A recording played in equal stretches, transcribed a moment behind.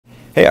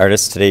Hey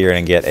artists, today you're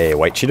going to get a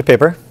white sheet of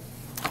paper,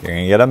 you're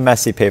going to get a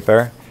messy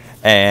paper,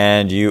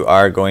 and you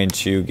are going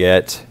to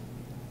get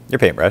your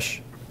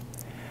paintbrush.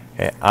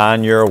 Okay,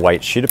 on your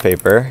white sheet of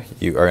paper,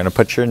 you are going to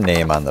put your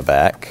name on the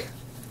back.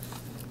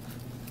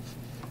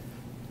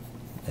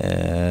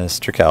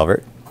 Mr.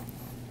 Calvert.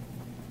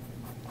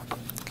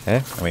 Okay,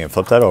 and we can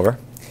flip that over.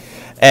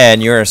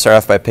 And you're going to start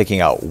off by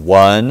picking out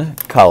one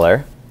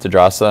color to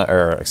draw some,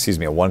 or excuse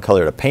me, one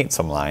color to paint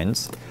some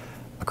lines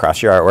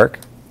across your artwork.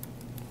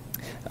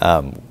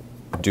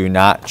 Do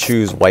not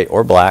choose white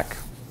or black.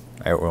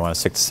 All right, we want to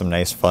stick to some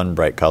nice, fun,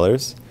 bright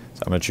colors.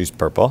 So I'm going to choose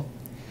purple.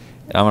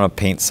 And I'm going to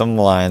paint some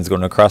lines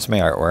going across my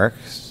artwork.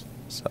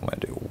 So I'm going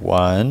to do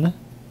one.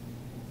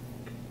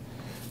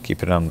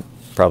 Keeping them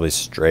probably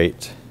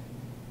straight.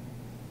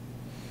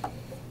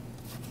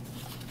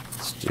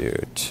 Let's do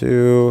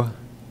two.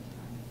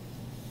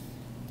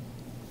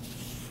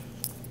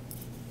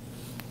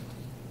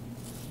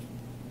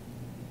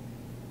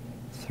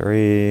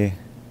 Three.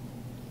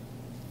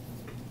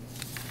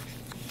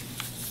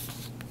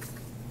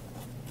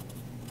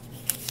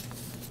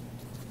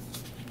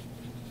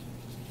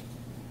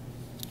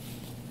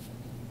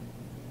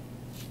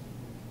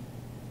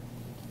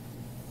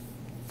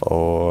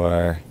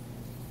 4.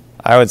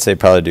 I would say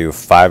probably do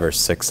 5 or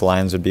 6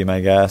 lines would be my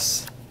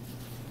guess.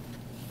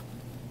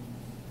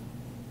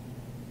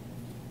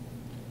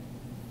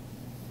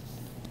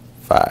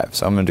 5.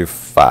 So I'm going to do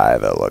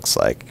 5, it looks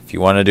like. If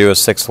you want to do a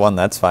 6th one,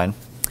 that's fine.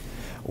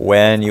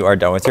 When you are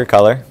done with your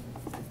color,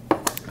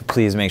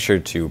 please make sure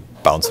to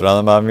bounce it on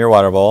the bottom of your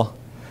water bowl.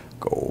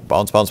 Go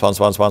bounce, bounce, bounce,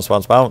 bounce, bounce,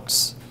 bounce,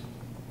 bounce.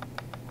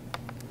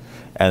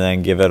 And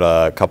then give it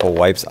a couple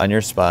wipes on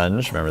your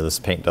sponge. Remember, this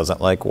paint doesn't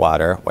like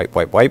water. Wipe,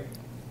 wipe, wipe.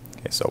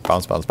 Okay, so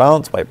bounce, bounce,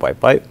 bounce, wipe,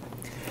 wipe, wipe.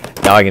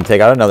 Now I can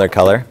take out another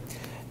color,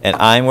 and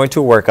I'm going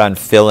to work on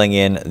filling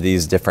in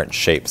these different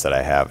shapes that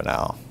I have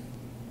now.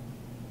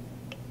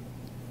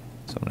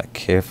 So I'm going to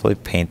carefully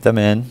paint them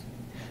in,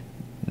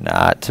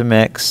 not to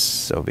mix,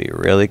 so be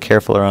really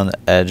careful around the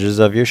edges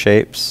of your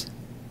shapes.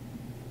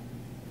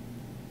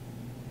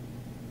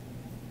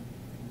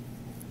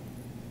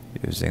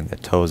 Using the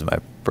toes of my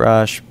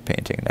brush,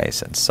 painting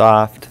nice and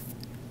soft.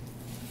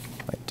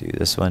 Might do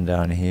this one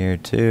down here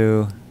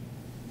too.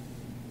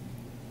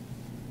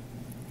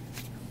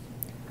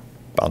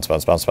 Bounce,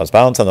 bounce, bounce, bounce,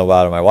 bounce on the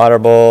bottom of my water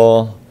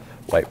bowl.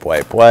 Wipe,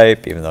 wipe,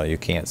 wipe, even though you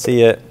can't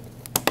see it.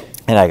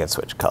 And I can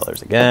switch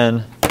colors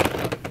again.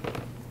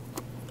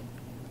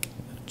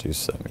 Do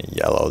some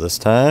yellow this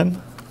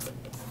time.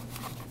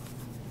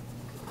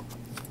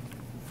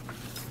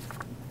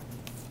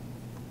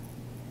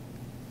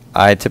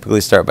 I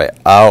typically start by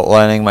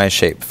outlining my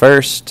shape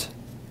first,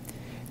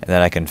 and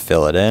then I can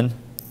fill it in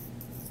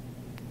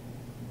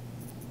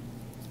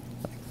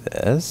like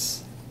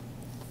this.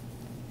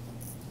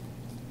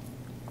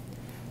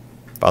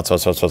 Bounce,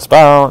 bounce, bounce, bounce,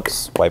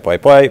 bounce, wipe,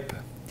 wipe, wipe.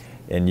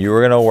 And you are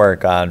going to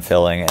work on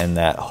filling in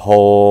that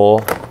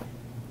whole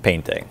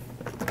painting,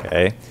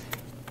 okay?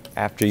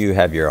 After you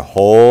have your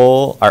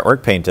whole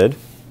artwork painted,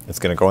 it's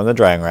going to go in the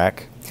drying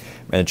rack.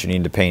 And you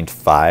need to paint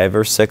 5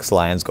 or 6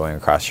 lines going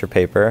across your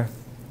paper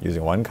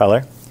using one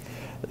color.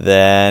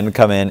 Then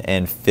come in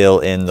and fill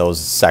in those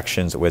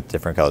sections with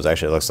different colors.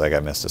 Actually, it looks like I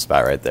missed a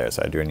spot right there,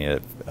 so I do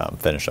need to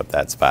finish up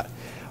that spot.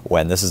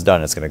 When this is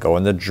done, it's going to go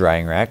in the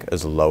drying rack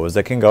as low as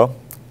it can go,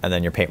 and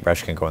then your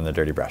paintbrush can go in the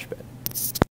dirty brush bin.